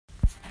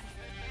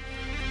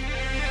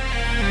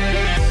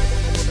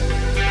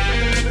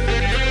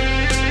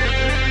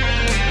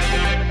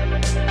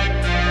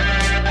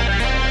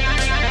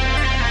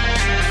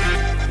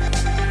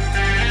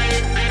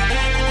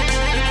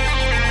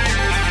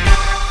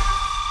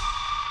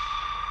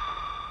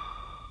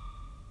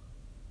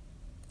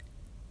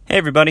Hey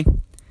everybody,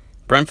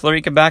 Brent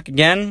Florica back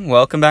again.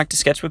 Welcome back to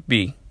Sketchbook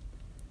B.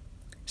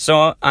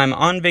 So I'm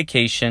on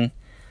vacation.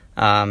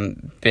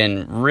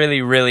 Been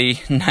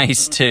really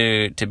nice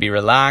to be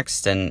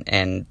relaxed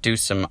and do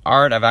some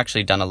art. I've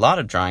actually done a lot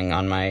of drawing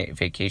on my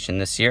vacation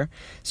this year,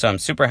 so I'm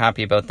super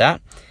happy about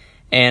that.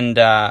 And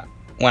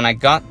when I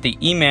got the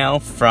email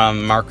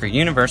from Marker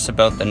Universe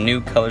about the new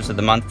colors of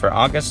the month for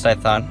August, I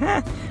thought,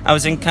 I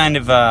was in kind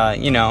of a,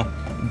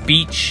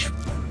 beach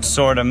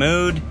sort of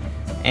mood.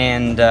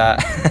 And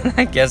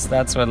I guess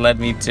that's what led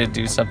me to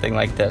do something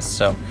like this.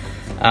 So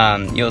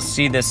you'll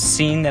see this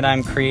scene that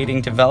I'm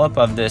creating develop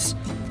of this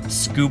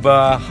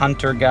scuba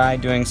hunter guy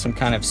doing some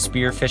kind of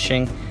spear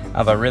fishing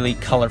of a really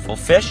colorful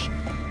fish,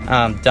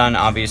 done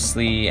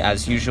obviously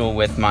as usual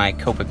with my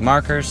Copic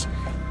markers.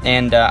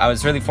 And I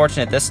was really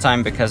fortunate this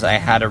time because I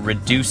had a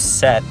reduced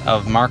set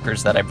of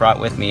markers that I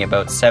brought with me,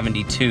 about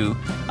 72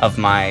 of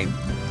my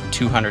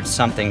 200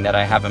 something that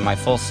I have in my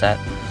full set.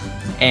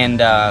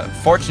 And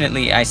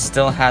fortunately, I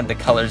still had the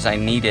colors I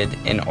needed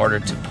in order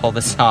to pull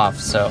this off,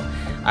 so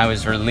I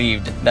was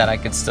relieved that I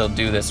could still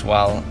do this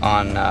while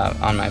on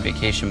my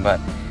vacation. But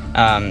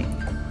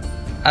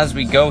as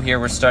we go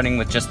here, we're starting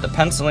with just the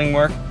penciling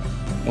work,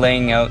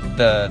 laying out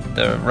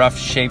the rough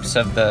shapes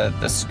of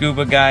the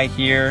scuba guy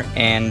here,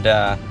 and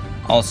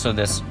also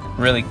this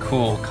really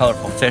cool,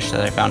 colorful fish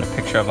that I found a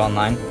picture of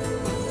online.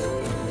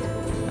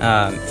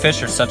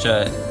 Fish are such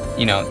a...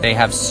 they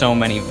have so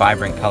many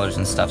vibrant colors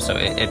and stuff, so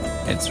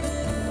it's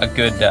a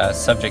good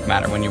subject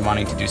matter when you're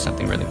wanting to do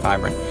something really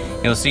vibrant.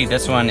 You'll see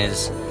this one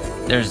is,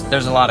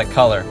 there's a lot of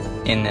color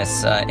in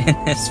this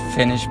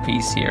finished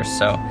piece here,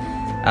 so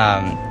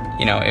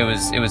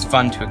it was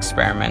fun to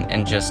experiment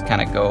and just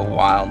kind of go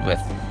wild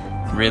with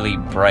really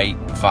bright,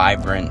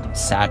 vibrant,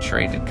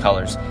 saturated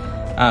colors.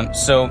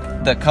 So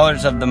the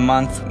colors of the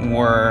month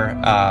were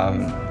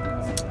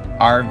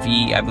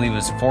RV, I believe it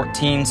was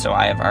 14, so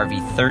I have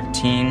RV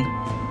 13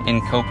 in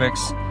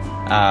Copics,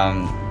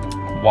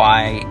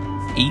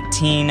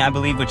 Y18 I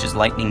believe, which is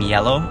lightning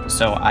yellow,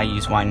 so I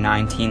use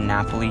Y19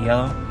 Napoli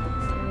yellow,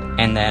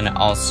 and then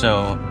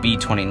also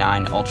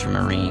B29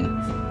 Ultramarine,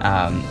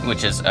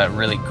 which is a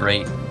really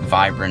great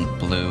vibrant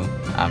blue,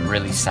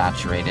 really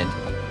saturated,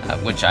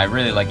 which I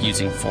really like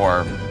using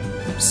for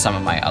some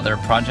of my other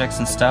projects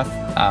and stuff,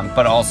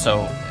 but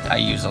also I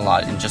use a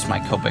lot in just my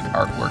Copic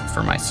artwork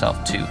for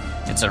myself too.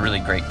 It's a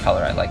really great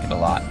color, I like it a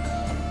lot.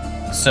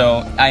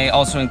 So I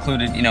also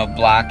included,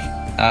 black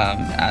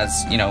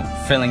as,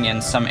 filling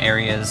in some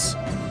areas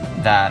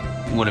that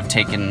would have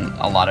taken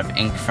a lot of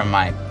ink from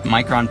my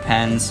micron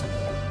pens.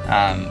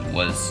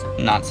 Was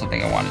not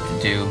something I wanted to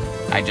do.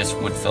 I just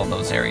would fill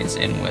those areas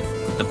in with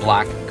the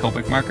black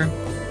Copic marker.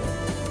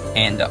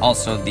 And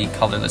also the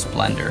Colourless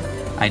Blender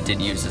I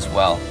did use as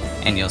well.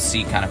 And you'll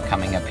see kind of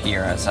coming up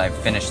here as I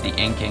finish the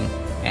inking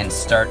and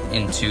start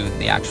into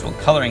the actual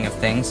coloring of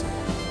things.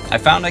 I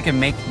found I could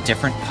make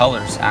different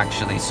colors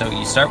actually, so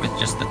you start with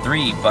just the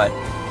three,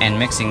 and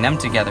mixing them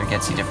together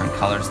gets you different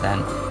colors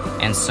then.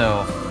 And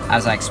so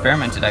as I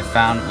experimented, I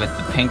found with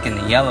the pink and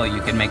the yellow you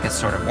could make a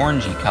sort of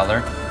orangey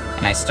color,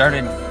 and I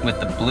started with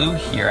the blue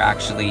here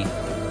actually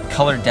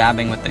color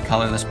dabbing with the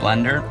Colourless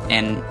Blender,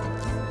 and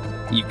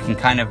you can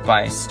kind of,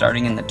 by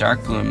starting in the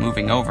dark blue and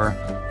moving over,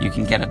 you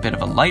can get a bit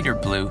of a lighter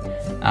blue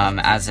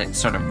as it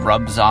sort of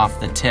rubs off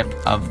the tip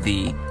of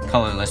the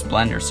Colourless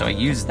Blender. So I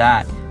use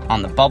that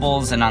on the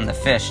bubbles and on the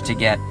fish to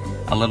get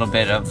a little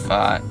bit of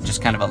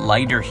just kind of a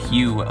lighter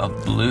hue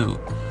of blue.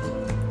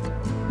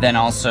 Then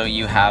also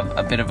you have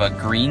a bit of a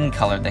green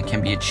color that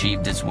can be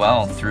achieved as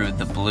well through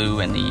the blue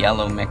and the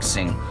yellow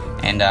mixing,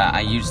 and I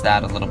use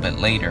that a little bit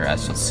later,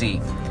 as you'll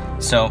see.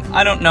 So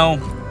I don't know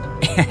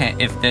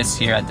if this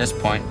here at this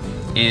point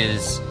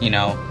is,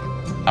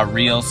 a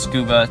real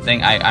scuba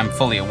thing. I'm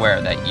fully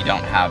aware that you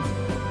don't have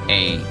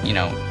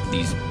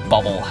these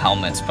bubble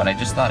helmets, but I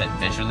just thought it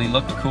visually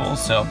looked cool,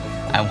 so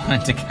I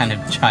wanted to kind of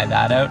try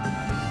that out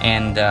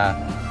and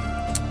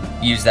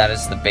use that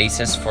as the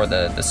basis for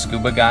the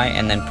scuba guy,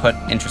 and then put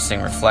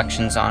interesting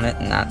reflections on it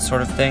and that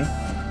sort of thing.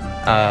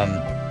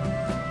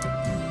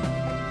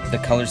 The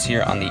colors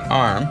here on the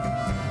arm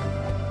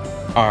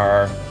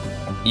are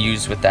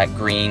used with that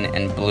green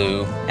and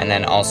blue, and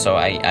then also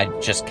I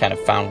just kind of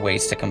found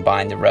ways to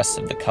combine the rest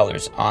of the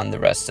colors on the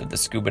rest of the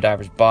scuba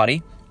diver's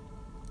body.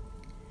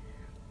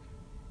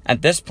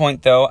 At this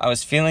point though, I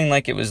was feeling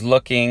like it was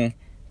looking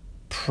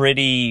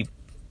pretty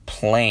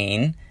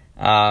plain.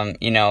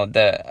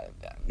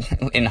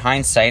 In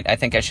hindsight, I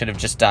think I should have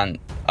just done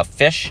a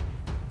fish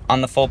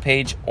on the full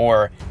page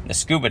or the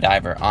scuba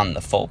diver on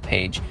the full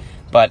page.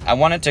 But I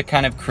wanted to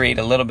kind of create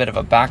a little bit of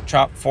a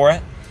backdrop for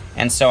it.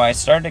 And so I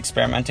started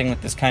experimenting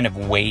with this kind of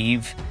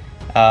wave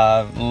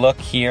look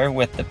here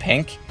with the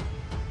pink.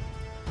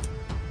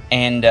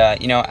 And,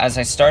 as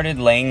I started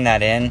laying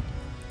that in,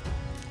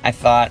 I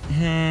thought,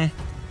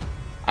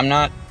 I'm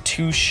not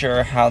too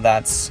sure how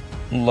that's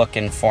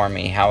looking for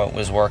me, how it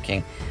was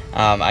working.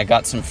 I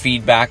got some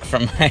feedback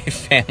from my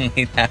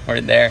family that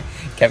were there,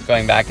 kept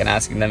going back and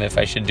asking them if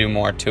I should do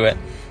more to it.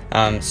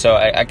 So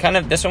I kind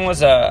of, this one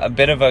was a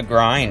bit of a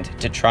grind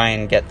to try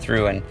and get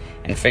through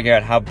and figure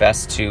out how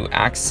best to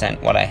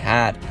accent what I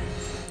had.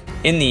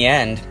 In the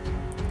end,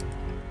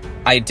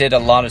 I did a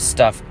lot of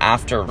stuff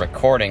after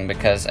recording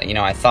because, you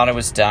know, I thought I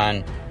was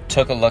done,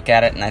 took a look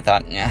at it, and I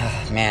thought,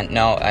 man,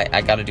 no,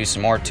 I got to do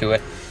some more to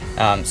it.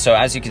 So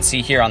as you can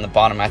see here on the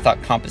bottom, I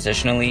thought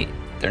compositionally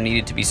there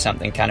needed to be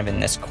something kind of in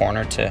this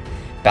corner to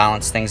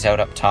balance things out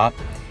up top.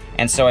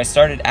 And so I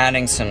started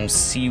adding some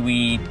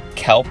seaweed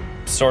kelp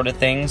sort of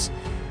things.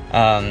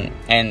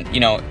 And,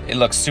 you know, it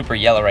looks super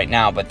yellow right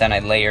now, but then I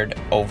layered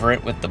over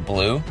it with the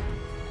blue,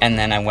 and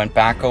then I went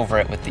back over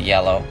it with the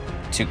yellow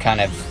to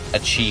kind of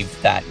achieve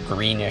that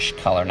greenish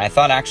color. And I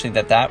thought actually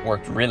that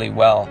worked really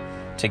well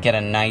to get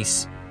a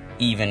nice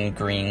even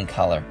green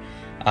color.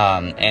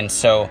 And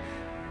so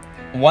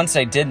once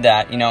I did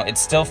that, you know, it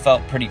still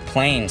felt pretty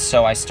plain,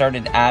 so I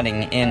started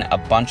adding in a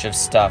bunch of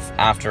stuff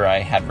after I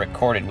had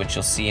recorded, which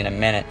you'll see in a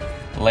minute.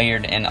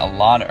 Layered in a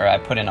lot, or I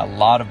put in a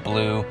lot of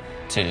blue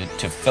to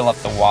fill up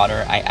the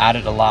water. I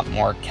added a lot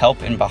more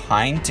kelp in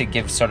behind to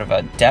give sort of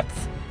a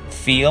depth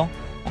feel,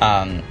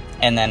 and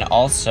then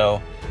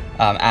also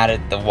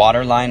added the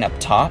water line up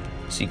top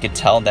so you could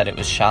tell that it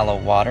was shallow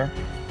water.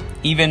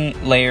 Even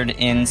layered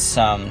in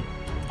some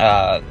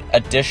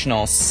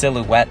additional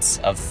silhouettes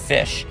of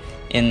fish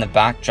in the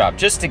backdrop,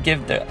 just to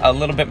give a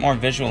little bit more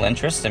visual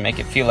interest and make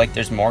it feel like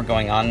there's more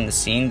going on in the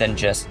scene than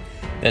just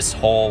this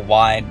whole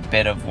wide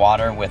bit of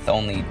water with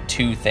only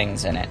two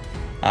things in it.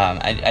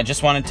 I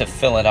just wanted to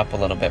fill it up a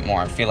little bit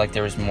more. I feel like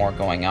there was more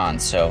going on.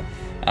 So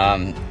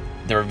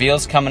the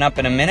reveal's coming up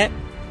in a minute.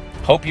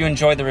 Hope you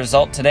enjoyed the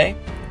result today,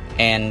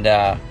 and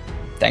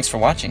thanks for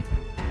watching.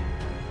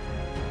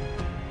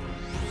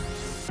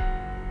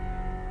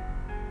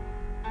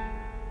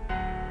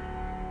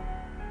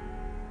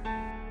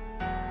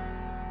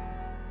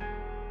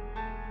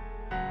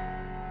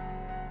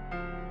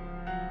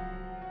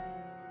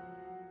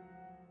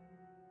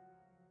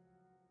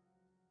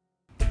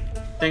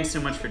 Thanks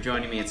so much for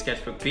joining me at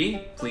Sketchbook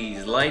B.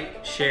 Please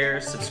like, share,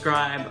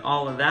 subscribe,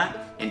 all of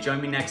that, and join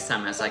me next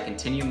time as I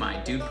continue my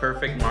Dude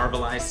Perfect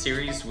Marvelized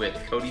series with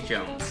Cody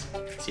Jones.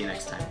 See you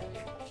next time.